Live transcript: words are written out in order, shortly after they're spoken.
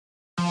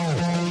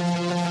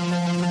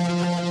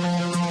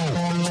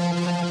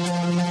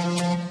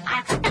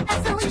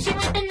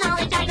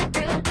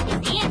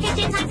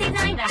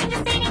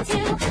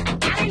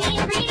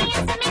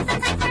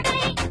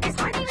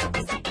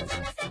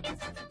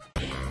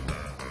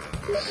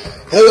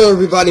Hello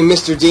everybody,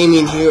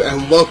 MrDaimeon here,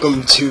 and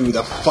welcome to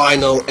the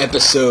final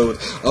episode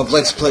of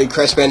Let's Play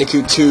Crash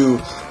Bandicoot 2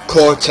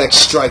 Cortex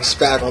Strikes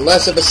Back. On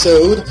last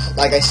episode,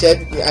 like I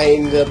said, I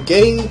ended up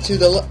getting to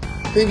the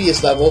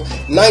previous level,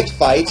 Night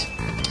Fight.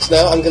 So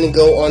now I'm going to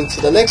go on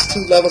to the next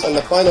two levels and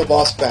the final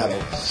boss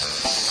battle.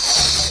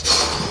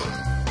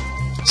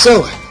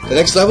 So, the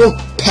next level,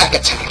 Pack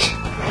Attack.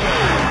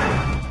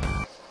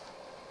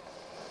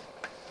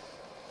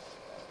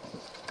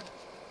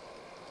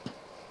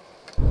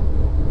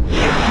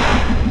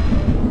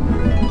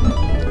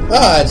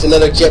 Ah, it's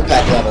another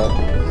jetpack level.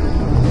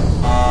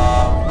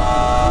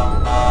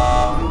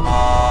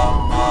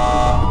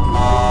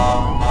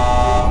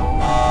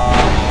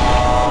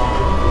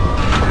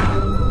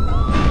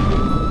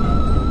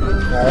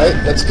 Alright,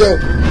 let's go.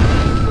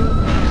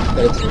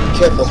 Better be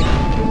careful.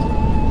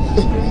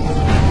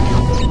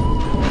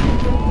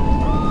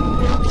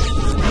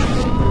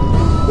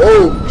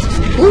 Whoa!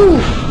 Woo!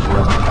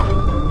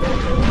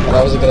 Thought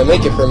I wasn't gonna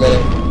make it for a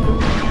minute.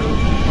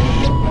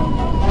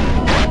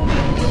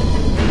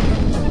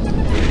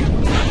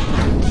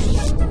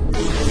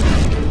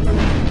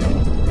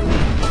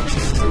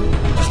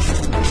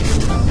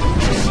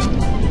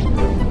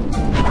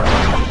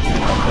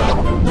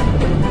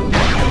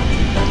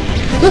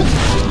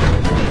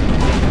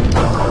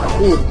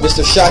 Ooh,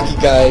 Mr. Shocky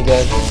guy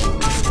again.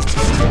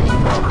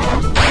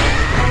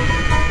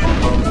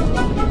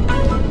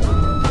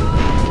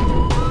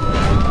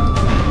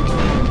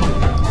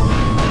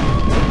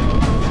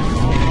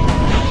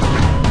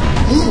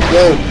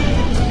 Whoa.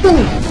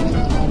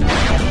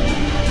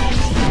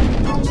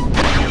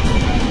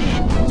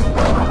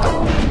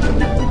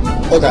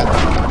 Oh god.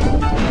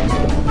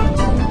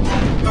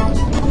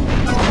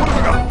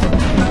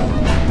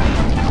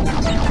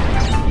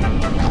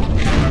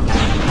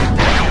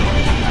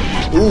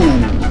 Ooh,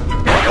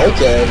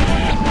 okay.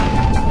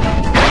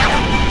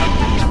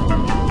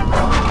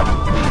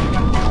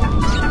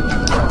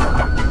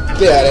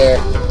 Get out of here.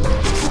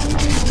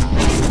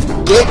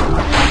 Get.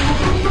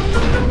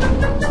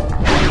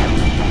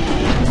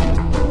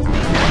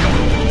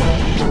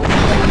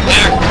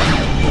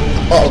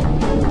 Uh-oh.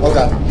 Oh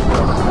god.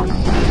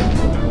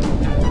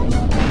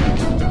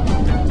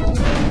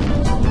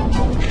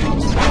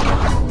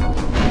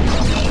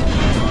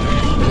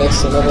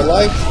 Next, another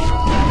life.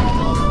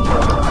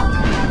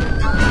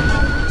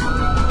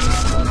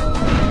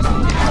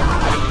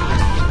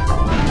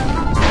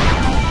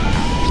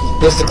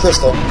 Here's the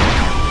crystal.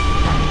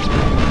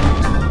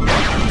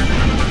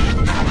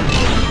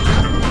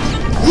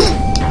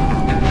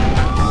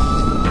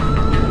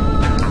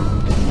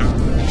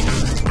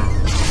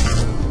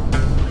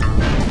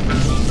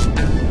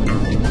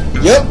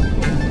 Yep,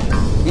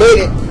 made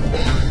it.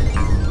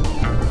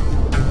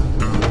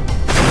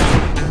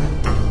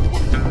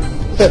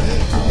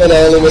 And I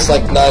only missed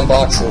like 9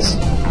 boxes.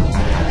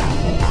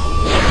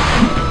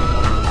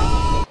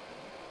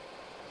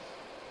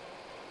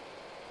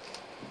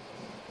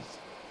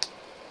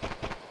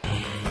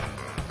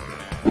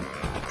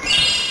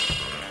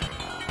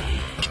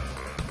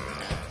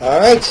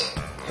 Alright,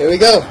 here we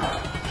go.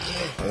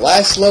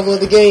 Last level of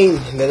the game,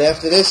 and then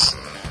after this,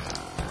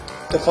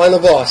 the final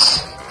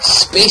boss.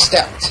 Spaced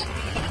Out.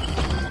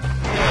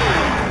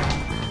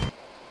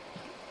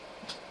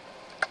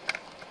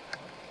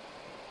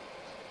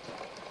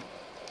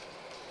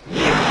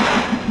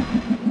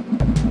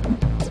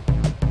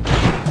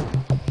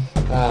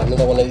 Ah,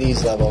 another one of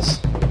these levels.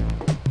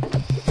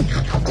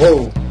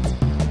 Whoa.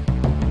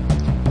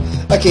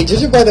 Okay,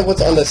 judging by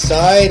what's on the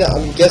side,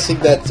 I'm guessing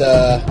that,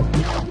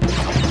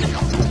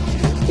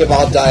 yeah,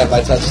 I'll die if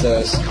I touch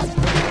those.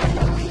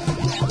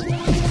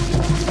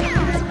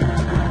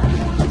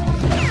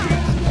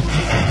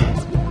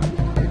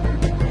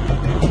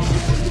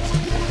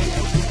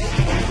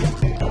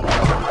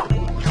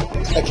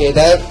 Okay,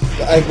 that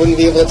I wouldn't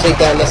be able to take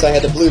that unless I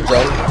had the blue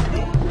gem.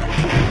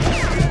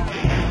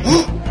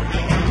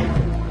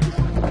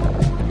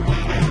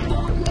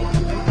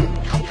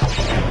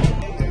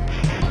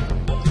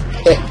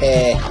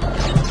 Heh.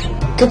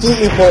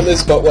 Completely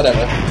pointless, but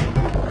whatever.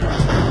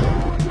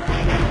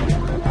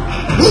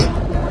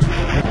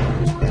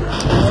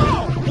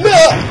 No!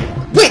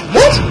 Wait,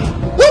 what?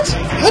 What?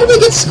 How did I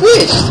get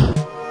squished?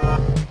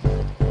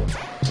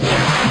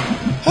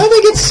 How did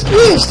I get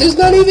squished? There's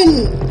not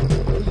even...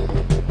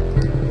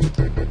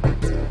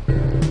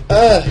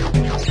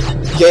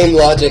 game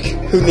logic.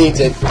 Who needs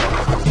it?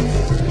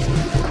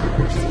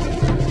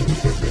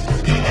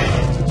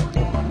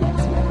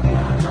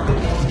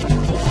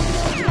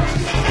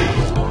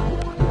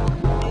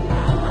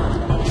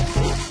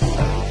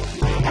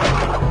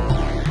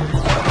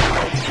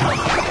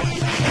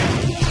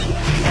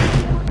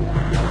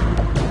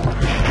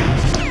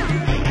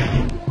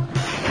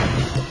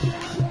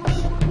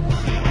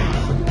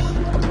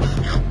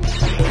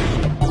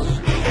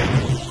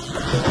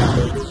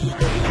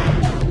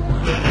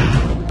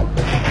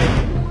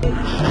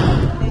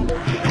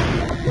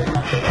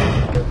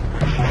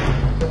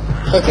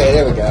 Okay,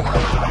 there we go.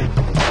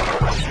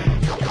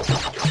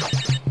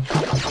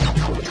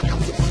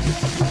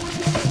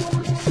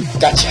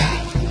 Gotcha.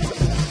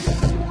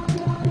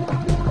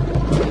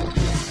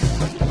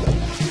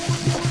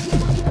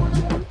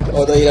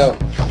 Although, you know,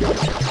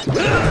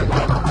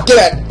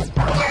 get it!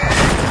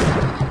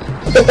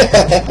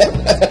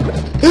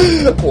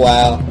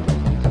 Wow.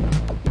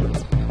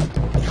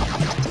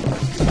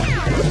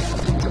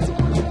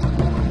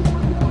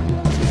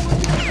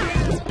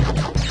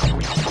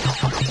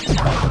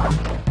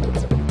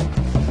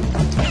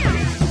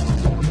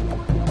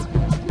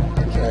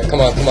 Alright,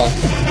 come on, come on.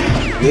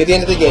 Near the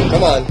end of the game,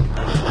 come on.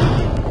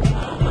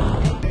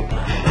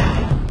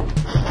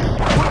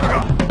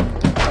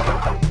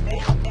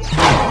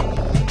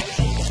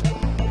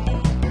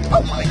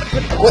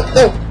 What?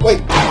 No,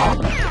 wait.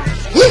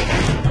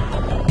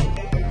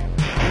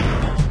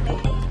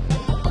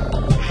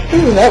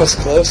 Ooh, that was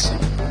close.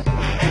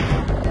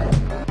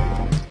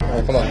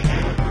 Alright, come on.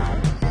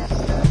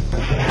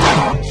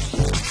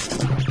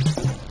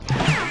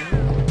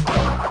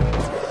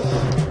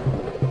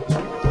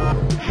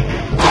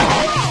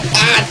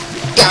 Ah!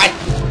 God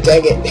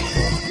dang it.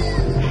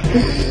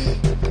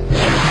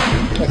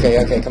 Okay,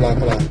 okay, come on,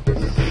 come on.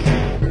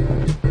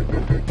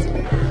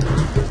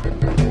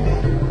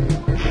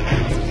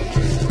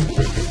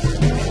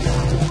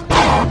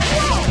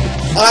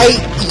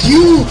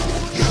 You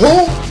go.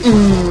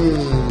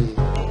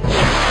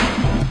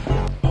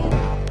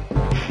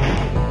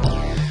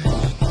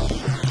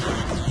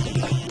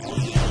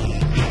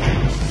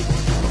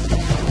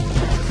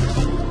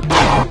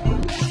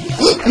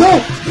 No!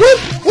 What?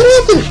 What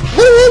happened?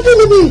 What happened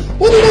to me?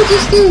 What did I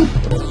just do?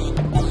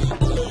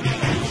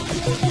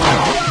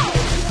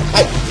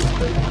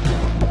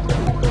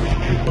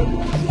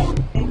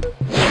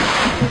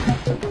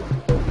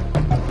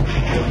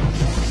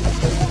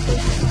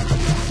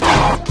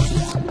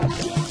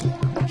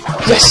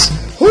 Yes!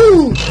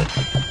 Woo!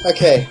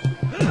 Okay.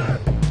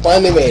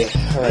 Finally made it.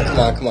 Alright, come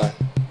on, come on.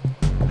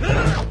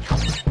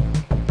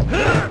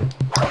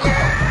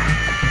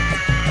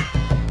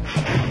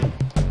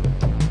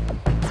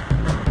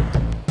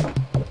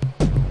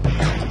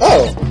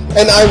 Oh!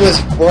 And I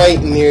was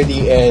right near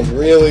the end.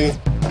 Really?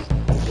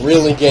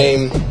 Really,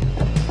 game?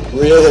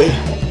 Really?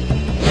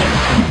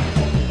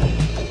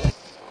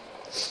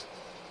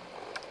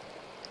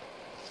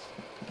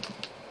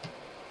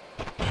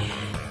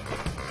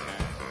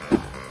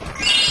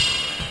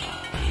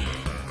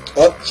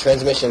 Oh,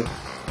 transmission.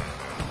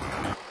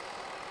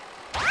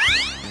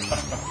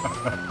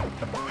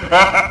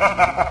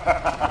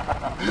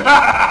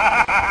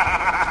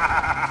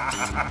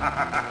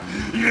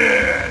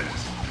 Yes!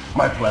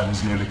 My plan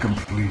is nearly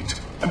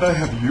complete, and I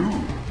have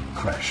you,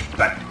 Crash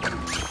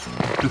Bandicoot,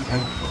 to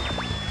thank for.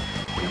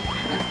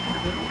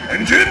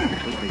 Engine?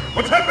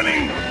 What's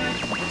happening?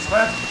 What's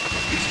that?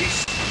 Is he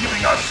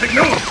stealing our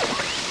signal?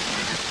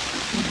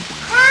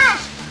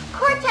 Crash!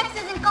 Cortex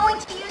isn't going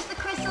to use the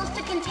crystals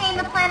to contain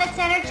the planet's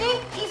energy.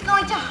 He's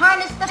going to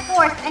harness the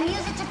force and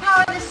use it to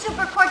power the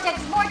super cortex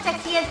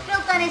vortex he has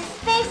built on his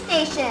space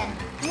station.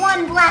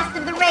 One blast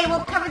of the ray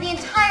will cover the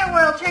entire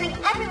world, turning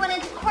everyone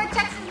into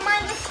Cortex's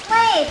mindless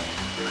slave.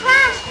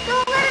 Crash,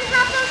 don't let him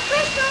have those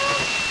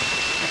crystals!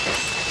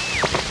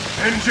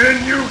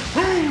 Engine, you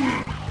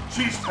fool!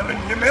 She's telling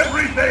him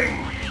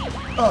everything!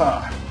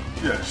 Ah,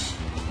 yes.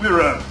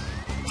 We're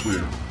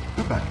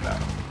back now.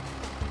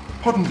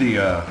 Pardon the,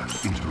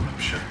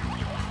 interruption.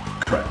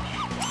 Crash,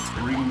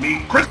 bring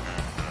me crystals!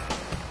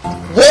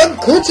 What?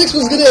 Cortex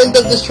was gonna end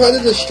up just trying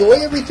to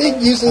destroy everything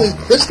using his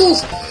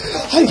crystals?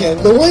 I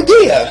had no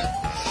idea!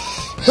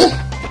 Huh.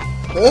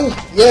 Well,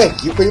 yeah,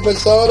 you pretty much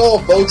saw it all,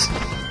 folks.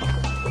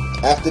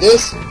 After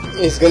this,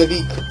 is gonna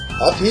be...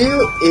 Up here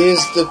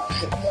is the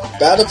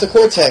battle to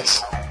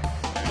Cortex.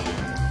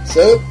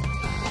 So,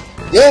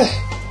 yeah.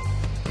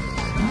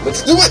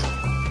 Let's do it!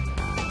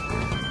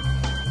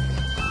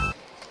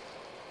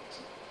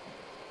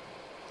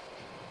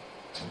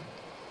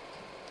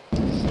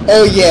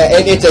 Oh yeah,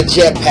 and it's a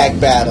jetpack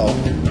battle.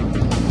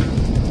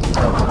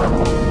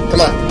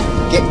 Come on,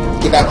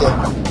 get back there.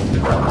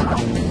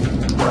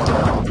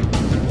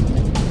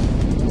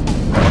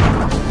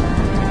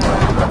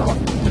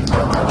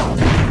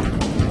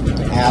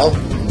 Ow.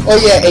 Oh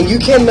yeah, and you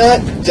cannot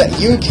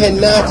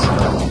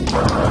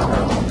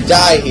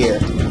die here.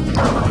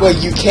 Well,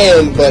 you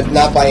can, but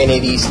not by any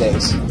of these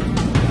things.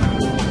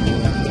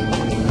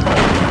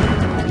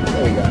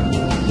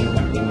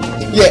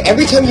 Yeah,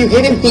 every time you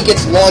hit him, he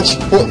gets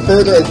launched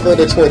further and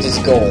further towards his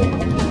goal.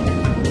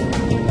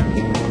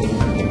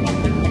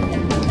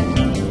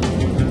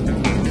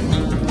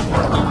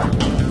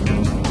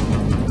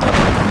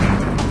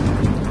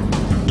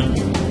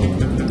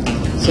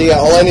 So yeah,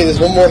 all I need is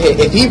one more hit.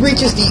 If he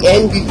reaches the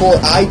end before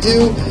I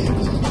do,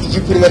 you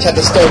pretty much have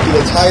to start the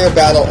entire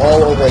battle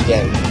all over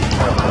again.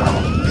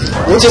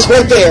 We're just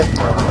right there.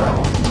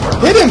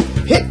 Hit him!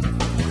 Hit!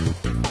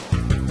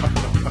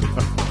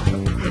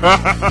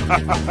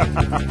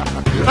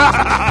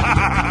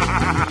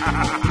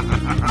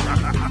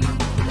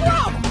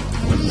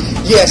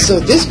 Yeah, so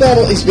this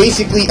battle is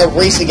basically a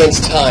race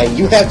against time.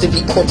 You have to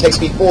beat Cortex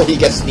before he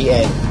gets to the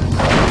end.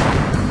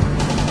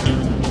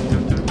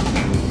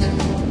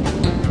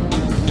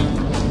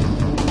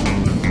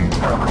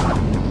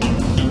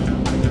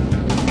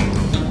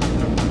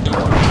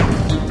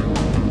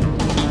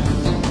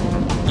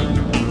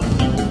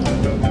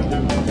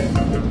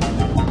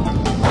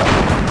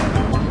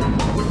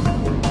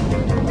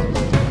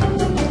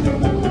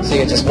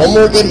 take just one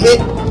more good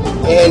hit,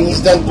 and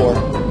he's done for.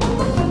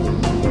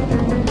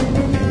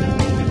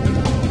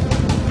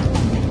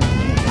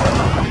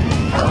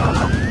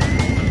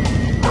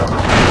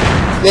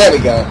 There we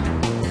go.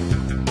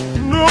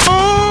 No!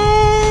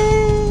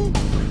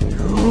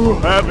 You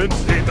haven't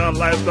seen the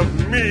last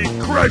of me,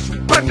 Crash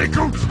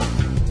Bandicoot!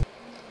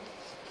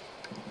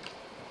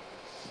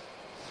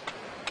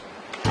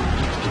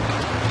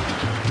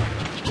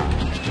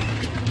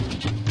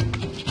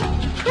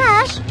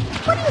 Crash,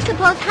 what do you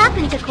suppose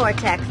happened to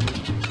Cortex?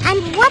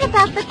 And what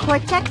about the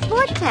Cortex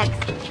Vortex?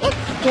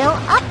 It's still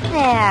up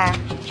there.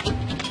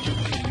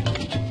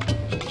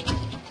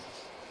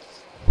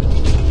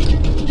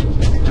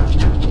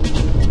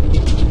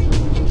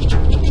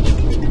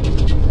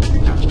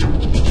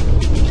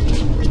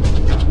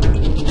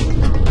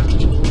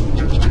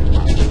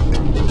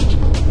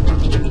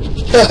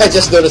 I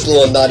just noticed a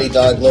little Naughty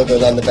Dog logo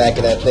on the back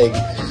of that thing.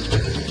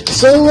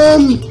 So,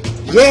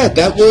 yeah,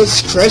 that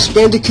was Crash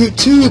Bandicoot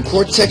 2,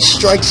 Cortex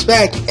Strikes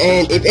Back,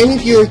 and if any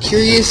of you are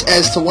curious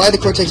as to why the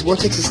Cortex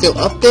Vortex is still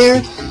up there,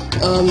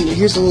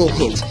 here's a little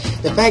hint.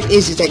 The fact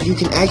is that you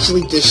can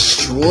actually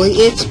destroy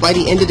it by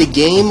the end of the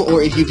game,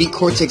 or if you beat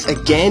Cortex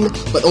again,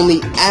 but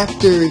only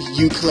after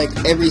you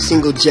collect every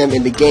single gem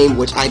in the game,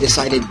 which I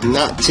decided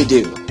not to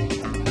do.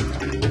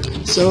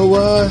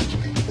 So,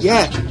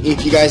 yeah,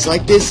 if you guys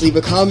like this, leave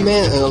a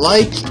comment and a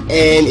like,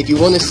 and if you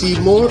want to see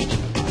more,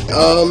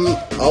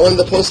 I'll end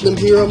up posting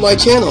them here on my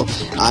channel.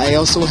 I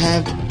also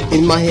have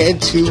in my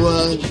head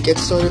to get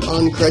started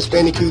on Crash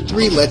Bandicoot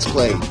 3 Let's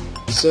Play.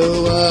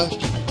 So,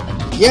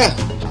 yeah,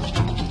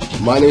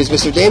 my name is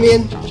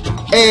MrDaimeon,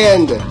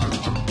 and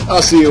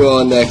I'll see you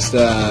all next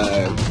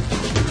time.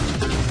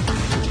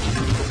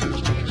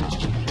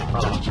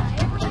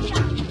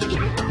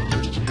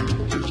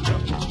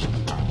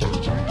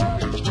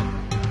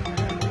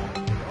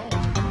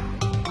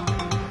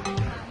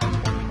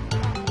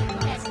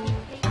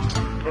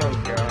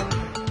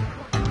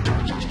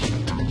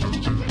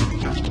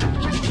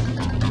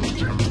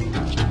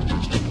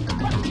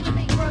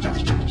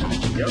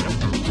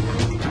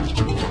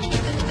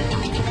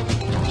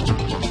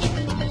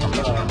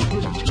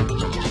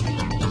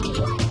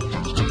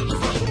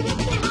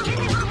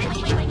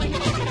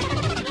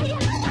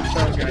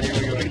 Oh god, here we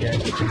go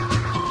again.